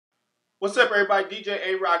What's up, everybody? DJ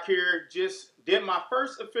A-roc here. Just did my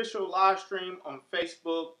first official live stream on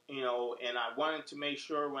Facebook, and I wanted to make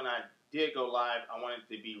sure when I did go live, I wanted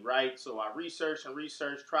to be right. So I researched,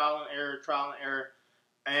 trial and error,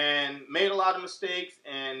 and made a lot of mistakes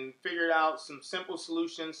and figured out some simple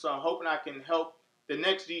solutions. So I'm hoping I can help the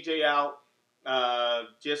next DJ out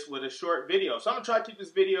just with a short video. So I'm going to try to keep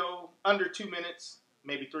this video under 2 minutes,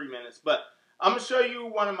 maybe 3 minutes, but I'm going to show you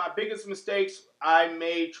one of my biggest mistakes I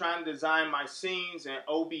made trying to design my scenes in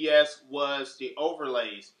OBS was the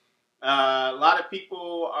overlays. A lot of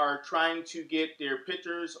people are trying to get their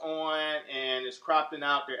pictures on and it's cropping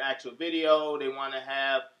out their actual video. They want to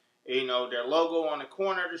have, their logo on the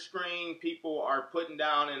corner of the screen. People are putting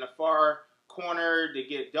down in the far corner to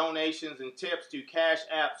get donations and tips to Cash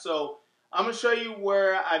App. So I'm going to show you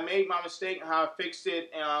where I made my mistake and how I fixed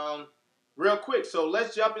it real quick. So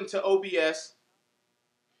let's jump into OBS.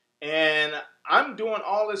 And I'm doing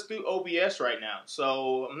all this through OBS right now.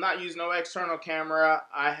 So I'm not using no external camera.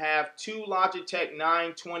 I have two Logitech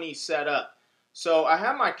 920 set up. So I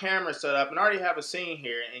have my camera set up and I already have a scene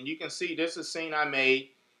here. And you can see this is a scene I made.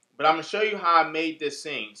 But I'm going to show you how I made this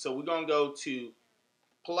scene. So we're going to go to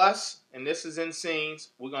plus, and this is in scenes.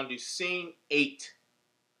 We're going to do scene 8.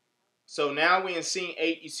 So now we're in scene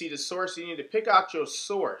 8. You see the source. You need to pick out your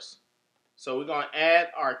source. So we're going to add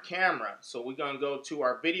our camera. So we're going to go to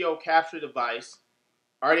our video capture device.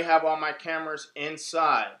 I already have all my cameras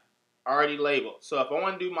inside, already labeled. So if I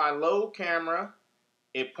want to do my low camera,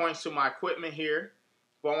 it points to my equipment here.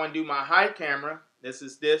 If I want to do my high camera, this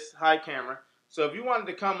is this high camera. So if you wanted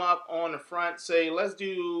to come up on the front, say let's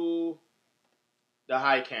do the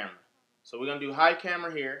high camera. So we're going to do high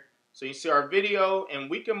camera here. So you see our video, and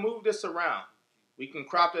we can move this around. We can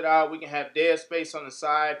crop it out. We can have dead space on the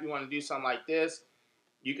side. If you want to do something like this,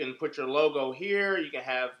 you can put your logo here. You can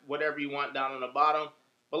have whatever you want down on the bottom.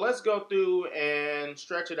 But let's go through and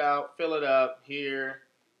stretch it out, fill it up here.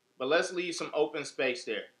 But let's leave some open space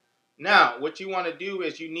there. Now, what you want to do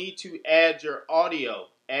is you need to add your audio.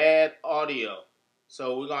 Add audio.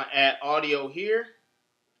 So we're going to add audio here,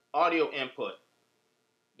 audio input.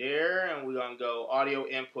 There, and we're going to go audio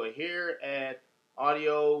input here, add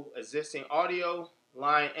audio, existing audio,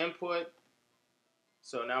 line input.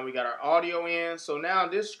 So now we got our audio in. So now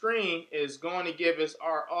this screen is going to give us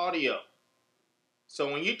our audio.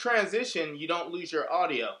 So when you transition, you don't lose your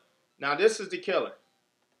audio. Now this is the killer.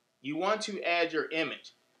 You want to add your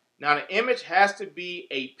image. Now the image has to be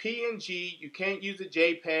a PNG. You can't use a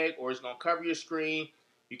JPEG or it's going to cover your screen.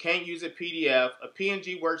 You can't use a PDF. A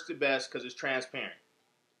PNG works the best because it's transparent.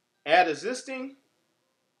 Add existing.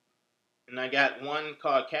 And I got one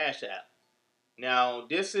called Cash App. Now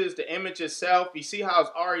this is the image itself. You see how it's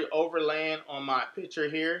already overlaying on my picture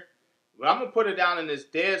here? But I'm going to put it down in this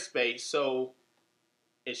dead space so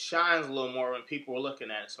it shines a little more when people are looking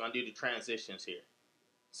at it. So I do the transitions here.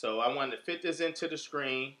 So I wanted to fit this into the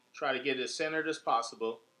screen, try to get it as centered as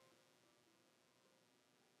possible.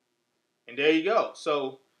 And there you go.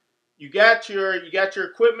 So you got your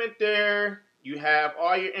equipment there. You have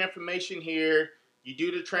all your information here. You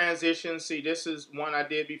do the transition. See, this is one I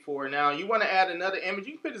did before. Now, you want to add another image.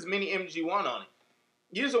 You can put as many images you want on it.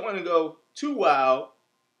 You just don't want to go too wild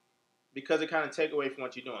because it kind of take away from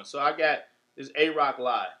what you're doing. So I got this A-roc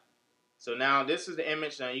live. So now this is the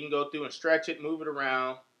image. Now you can go through and stretch it, move it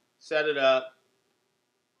around, set it up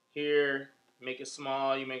here, make it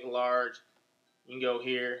small, you make it large. You can go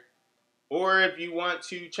here. Or if you want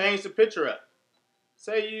to change the picture up.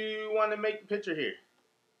 Say you want to make the picture here.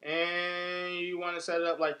 And you want to set it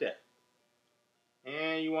up like that.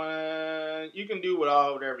 And you can do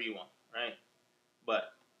whatever you want, right? But,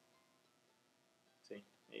 see,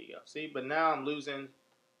 there you go. See, but now I'm losing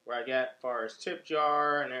where I got as far as tip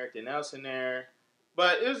jar and everything else in there.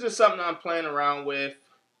 But it was just something I'm playing around with.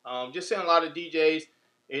 Just seeing a lot of DJs,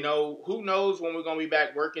 who knows when we're going to be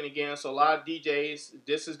back working again. So a lot of DJs,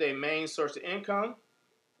 this is their main source of income,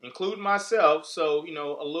 including myself. So,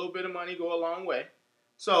 a little bit of money go a long way.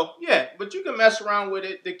 So, yeah, but you can mess around with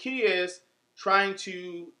it. The key is trying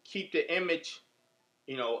to keep the image,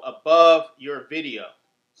 above your video.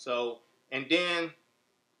 So, and then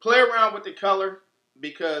play around with the color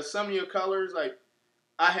because some of your colors, like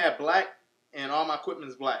I have black and all my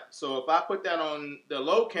equipment is black. So if I put that on the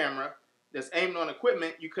low camera that's aimed on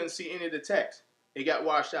equipment, you couldn't see any of the text. It got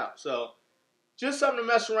washed out. So just something to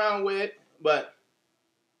mess around with, but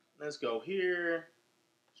let's go here,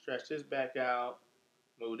 stretch this back out.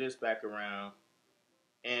 Move this back around,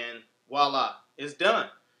 and voila, it's done.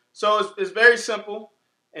 So it's very simple.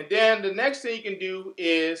 And then the next thing you can do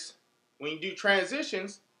is when you do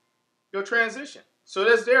transitions, go transition. So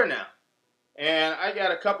that's there now. And I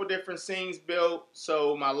got a couple different scenes built.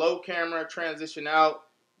 So my low camera transition out.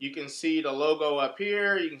 You can see the logo up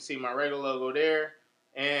here. You can see my regular logo there.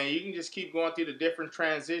 And you can just keep going through the different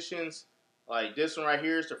transitions. Like this one right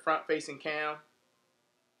here is the front facing cam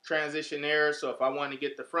transition there. So if I want to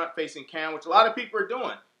get the front facing cam, which a lot of people are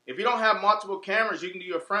doing. If you don't have multiple cameras, you can do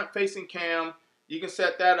your front facing cam. You can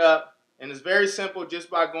set that up. And it's very simple just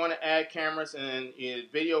by going to add cameras and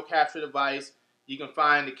video capture device. You can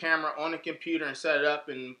find the camera on the computer and set it up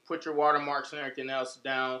and put your watermarks and everything else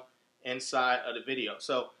down inside of the video.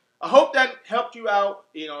 So I hope that helped you out.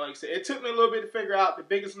 You know, like I said, it took me a little bit to figure out. The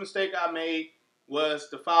biggest mistake I made was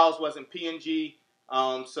the files wasn't PNG.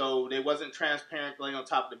 So they wasn't transparent laying on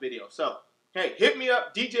top of the video. So, hey, hit me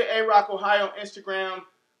up, DJ A-roc Ohio on Instagram.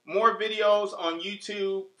 More videos on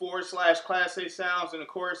YouTube /Class A Sounds, and of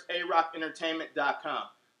course, arocentertainment.com.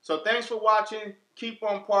 So thanks for watching. Keep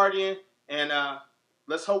on partying, and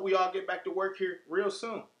let's hope we all get back to work here real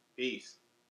soon. Peace.